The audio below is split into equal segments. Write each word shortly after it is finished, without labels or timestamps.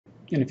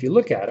And if you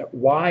look at it,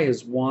 y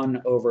is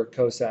 1 over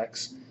cos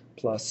x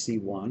plus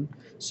c1.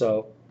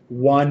 So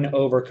 1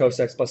 over cos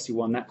x plus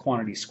c1, that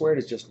quantity squared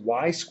is just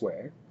y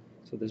squared.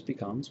 So this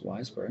becomes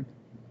y squared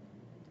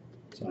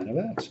sine of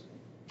x.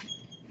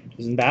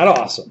 Isn't that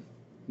awesome?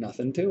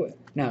 Nothing to it.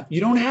 Now,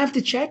 you don't have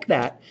to check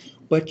that,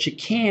 but you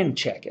can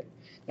check it.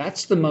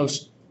 That's the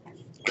most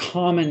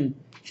common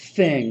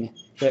thing.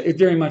 That it's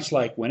very much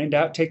like, when in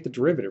doubt, take the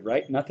derivative,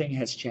 right? Nothing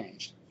has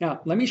changed.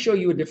 Now, let me show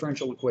you a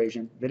differential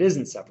equation that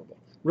isn't separable.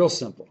 Real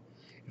simple.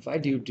 If I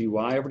do dy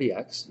over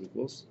dx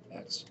equals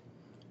x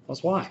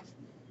plus y,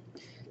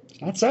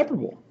 it's not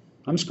separable.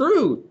 I'm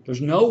screwed.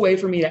 There's no way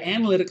for me to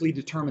analytically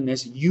determine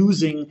this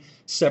using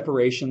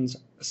separation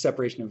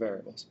of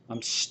variables.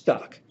 I'm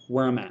stuck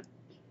where I'm at.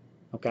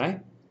 Okay?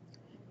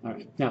 All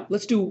right. Now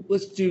let's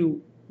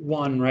do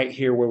one right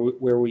here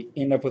where we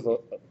end up with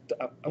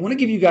I want to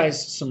give you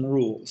guys some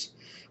rules,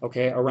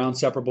 okay, around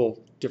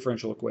separable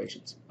differential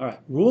equations. All right.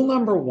 Rule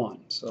number 1.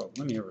 So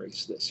let me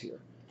erase this here.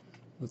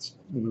 Let's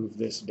move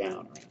this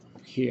down right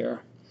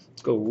here.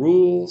 Let's go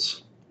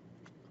rules.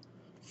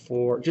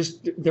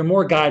 They're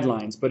more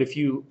guidelines, but if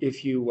you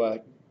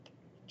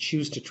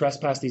choose to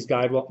trespass these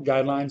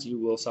guidelines, you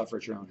will suffer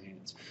at your own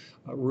hands.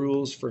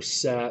 Rules for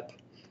sep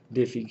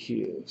diff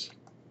EQs.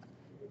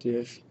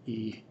 Diff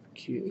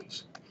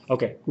EQs.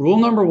 Okay, rule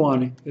number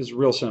 1 is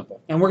real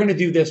simple, and we're going to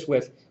do this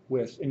with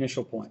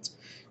initial points.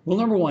 Rule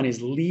number 1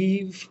 is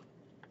leave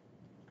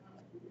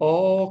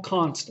all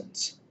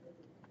constants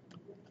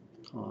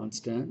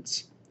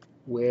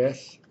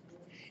with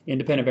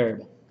independent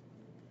variable.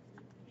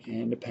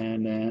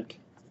 Independent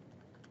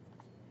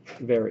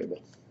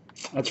variable.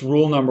 That's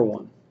rule number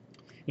 1.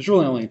 There's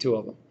really only 2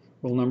 of them.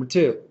 Rule number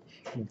 2,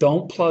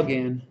 don't plug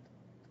in,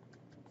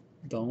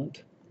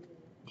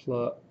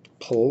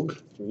 plug,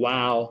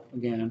 wow,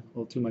 again, a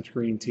little too much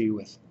green tea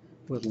with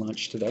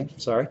lunch today,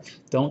 sorry.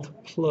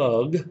 Don't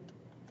plug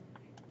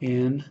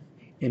in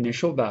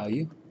initial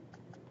value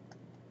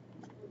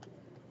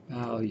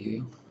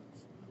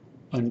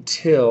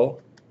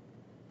until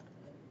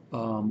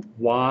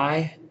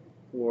y,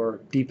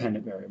 or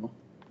dependent variable,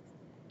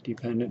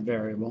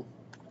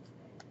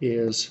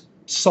 is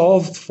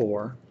solved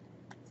for,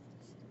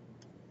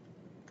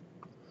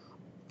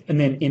 and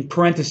then in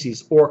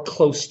parentheses, or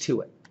close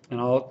to it. And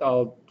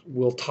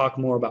we'll talk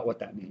more about what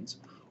that means,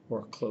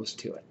 or close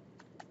to it.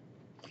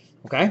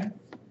 Okay?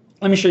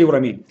 Let me show you what I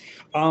mean.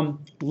 I'm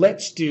going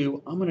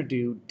to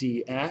do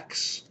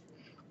dx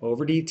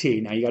over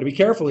dt. Now you got to be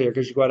careful here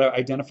because you got to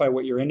identify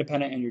what your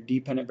independent and your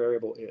dependent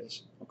variable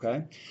is.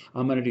 Okay?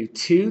 I'm going to do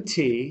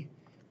 2t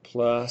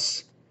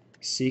plus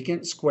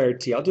secant squared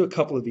t. I'll do a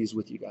couple of these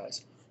with you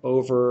guys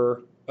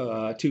over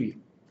 2u.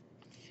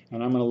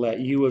 And I'm going to let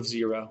u of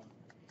 0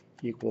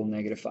 equal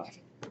 -5.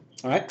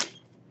 All right?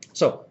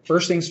 So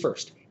first things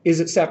first. Is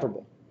it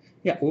separable?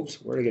 Yeah,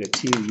 oops, where did I get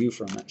a 2u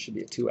from? That should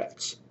be a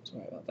 2x.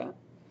 Sorry about that.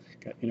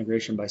 Got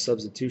integration by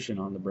substitution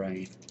on the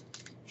brain.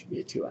 Should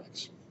be a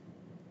 2x.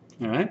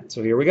 All right,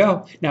 so here we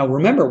go. Now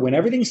remember, when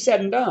everything's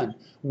said and done,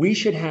 we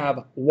should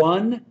have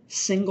one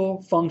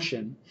single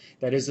function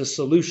that is a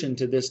solution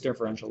to this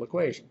differential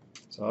equation.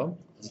 So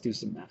let's do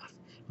some math.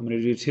 I'm going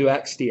to do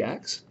 2x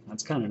dx,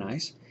 that's kind of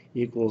nice,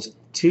 equals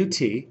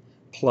 2t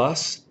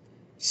plus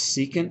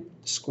secant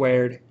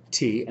squared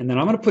t, and then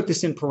I'm going to put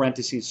this in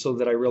parentheses so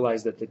that I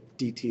realize that the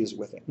dt is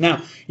with it.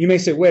 Now, you may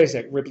say, wait a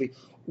sec, Ripley,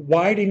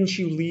 why didn't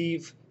you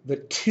leave the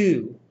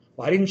 2?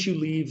 Why didn't you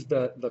leave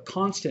the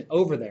constant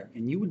over there?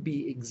 And you would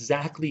be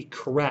exactly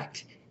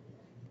correct,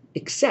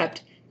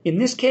 except in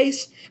this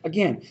case,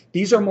 again,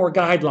 these are more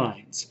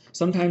guidelines.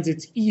 Sometimes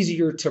it's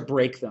easier to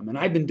break them. And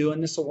I've been doing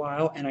this a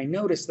while, and I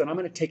noticed that I'm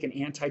going to take an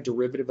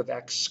antiderivative of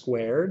x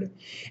squared,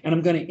 and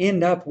I'm going to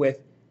end up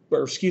with,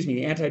 or excuse me,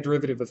 the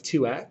antiderivative of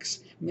 2x,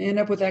 I'm going to end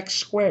up with x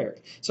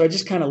squared. So I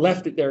just kind of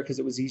left it there because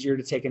it was easier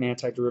to take an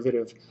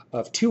antiderivative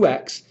of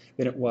 2x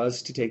than it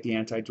was to take the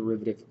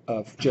antiderivative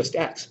of just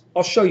x.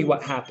 I'll show you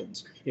what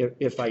happens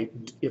if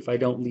I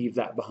don't leave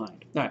that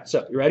behind. All right,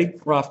 so you ready?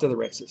 We're off to the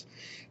races.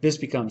 This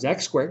becomes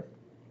x squared.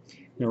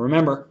 Now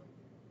remember,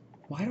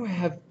 why do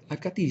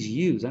I've got these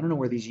u's. I don't know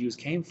where these u's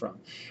came from.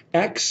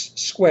 X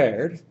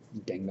squared,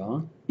 ding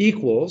dong,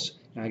 equals,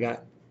 and I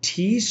got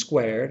t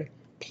squared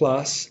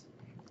plus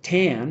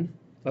tan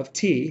of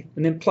t,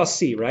 and then plus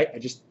c, right? I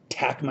just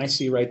tack my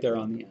c right there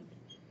on the end.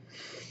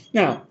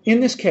 Now, in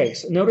this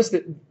case, notice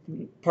that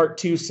part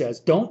 2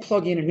 says, don't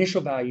plug in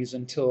initial values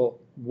until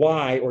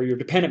y, or your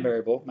dependent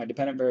variable, my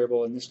dependent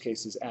variable in this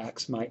case is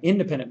x, my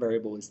independent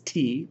variable is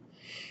t,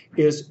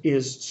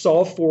 is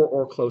solved for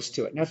or close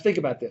to it. Now think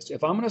about this.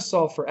 If I'm going to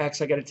solve for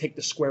x, I got to take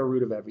the square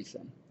root of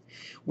everything,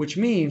 which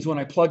means when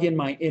I plug in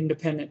my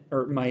independent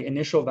or my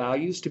initial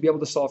values to be able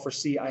to solve for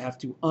c, I have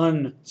to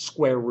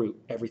unsquare root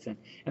everything,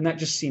 and that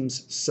just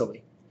seems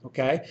silly.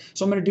 Okay,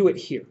 so I'm going to do it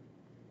here.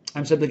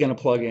 I'm simply going to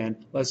plug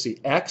in, let's see,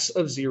 x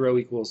of 0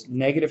 equals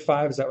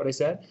 -5. Is that what I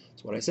said?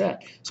 That's what I said.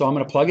 So I'm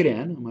going to plug it in.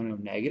 I'm going to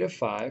go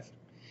 -5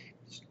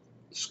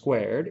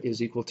 squared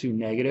is equal to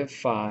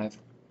 -5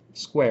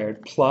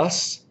 squared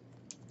plus,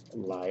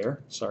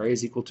 liar, sorry,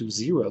 is equal to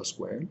 0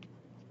 squared.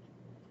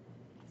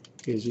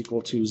 is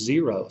equal to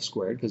 0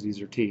 squared, because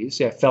these are t's.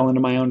 See, I fell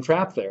into my own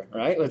trap there,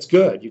 right? That's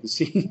good. You can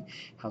see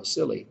how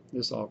silly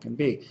this all can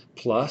be.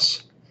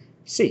 Plus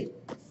c.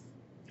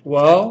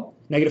 Well,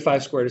 negative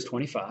 5 squared is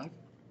 25.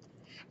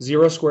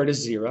 0 squared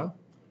is 0.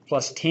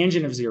 Plus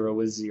tangent of 0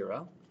 is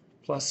 0.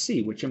 Plus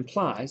c, which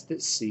implies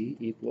that c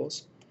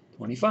equals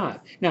 25.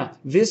 Now,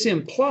 this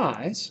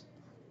implies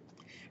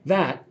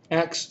that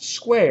x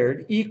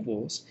squared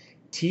equals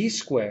t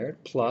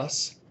squared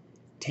plus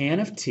tan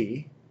of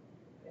t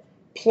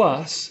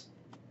plus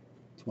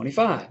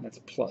 25. That's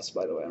a plus,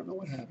 by the way. I don't know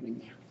what's happening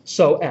there.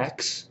 So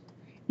x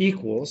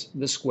equals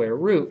the square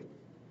root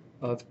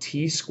of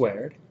t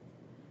squared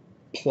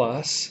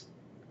plus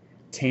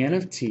tan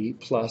of t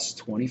plus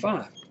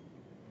 25.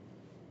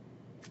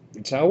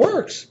 That's how it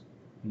works.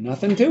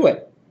 Nothing to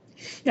it.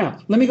 Now,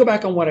 let me go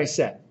back on what I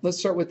said. Let's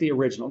start with the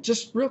original.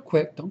 Just real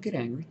quick, don't get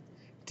angry.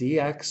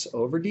 Dx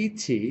over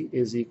dt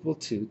is equal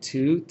to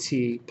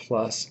 2t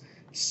plus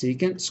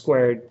secant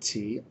squared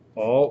t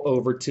all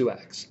over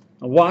 2x.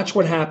 Now watch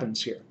what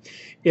happens here.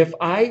 If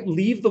I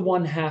leave the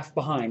 1/2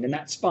 behind, and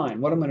that's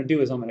fine, what I'm going to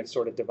do is I'm going to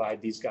sort of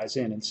divide these guys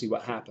in and see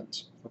what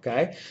happens.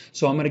 Okay?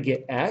 So I'm going to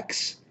get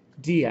x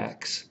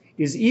dx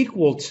is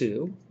equal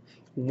to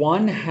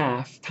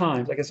 1/2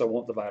 times, I guess I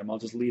won't divide them, I'll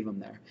just leave them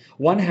there.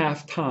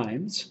 1/2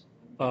 times,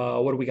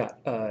 what do we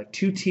got?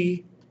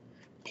 2t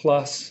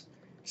plus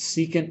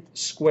secant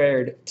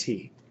squared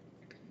t.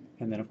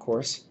 And then, of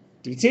course,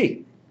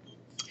 dt.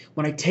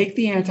 When I take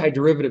the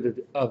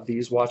antiderivative of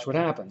these, watch what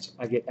happens.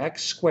 I get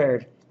x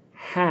squared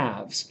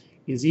halves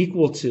is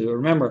equal to,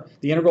 remember,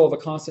 the integral of a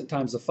constant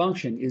times the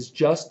function is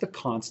just the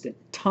constant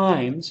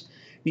times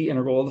the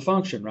integral of the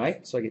function,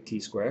 right? So I get t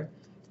squared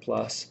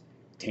plus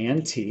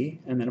tan t,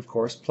 and then, of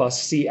course,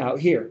 plus c out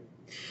here.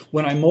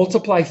 When I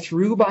multiply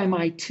through by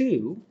my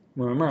 2,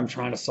 remember, I'm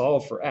trying to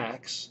solve for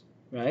x,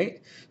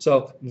 right?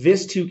 So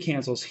this 2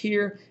 cancels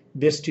here,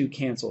 this 2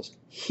 cancels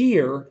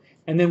here,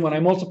 and then when I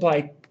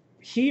multiply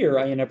here,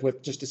 I end up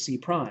with just a c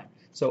prime.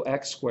 So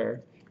x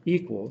squared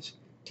equals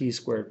t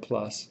squared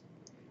plus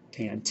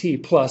tan t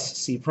plus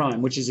c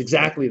prime, which is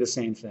exactly the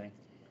same thing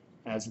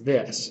as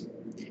this.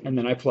 And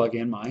then I plug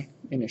in my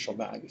initial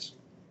values.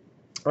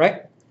 All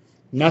right?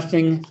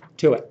 Nothing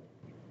to it.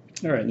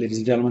 All right, ladies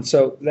and gentlemen,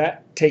 so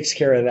that takes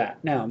care of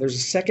that. Now, there's a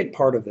second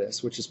part of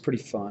this, which is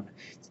pretty fun.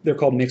 They're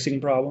called mixing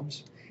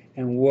problems.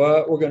 And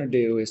what we're going to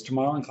do is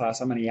tomorrow in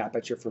class, I'm going to yap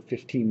at you for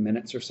 15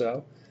 minutes or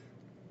so.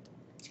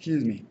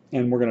 Excuse me.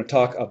 And we're going to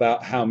talk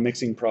about how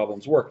mixing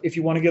problems work. If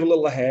you want to get a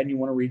little ahead and you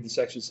want to read the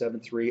section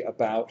 7.3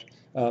 about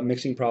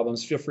mixing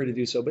problems, feel free to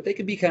do so. But they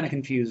can be kind of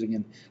confusing,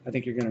 and I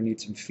think you're going to need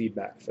some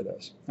feedback for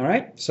those. All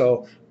right?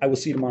 So I will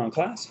see you tomorrow in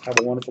class. Have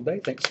a wonderful day.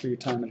 Thanks for your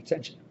time and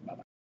attention. Bye-bye.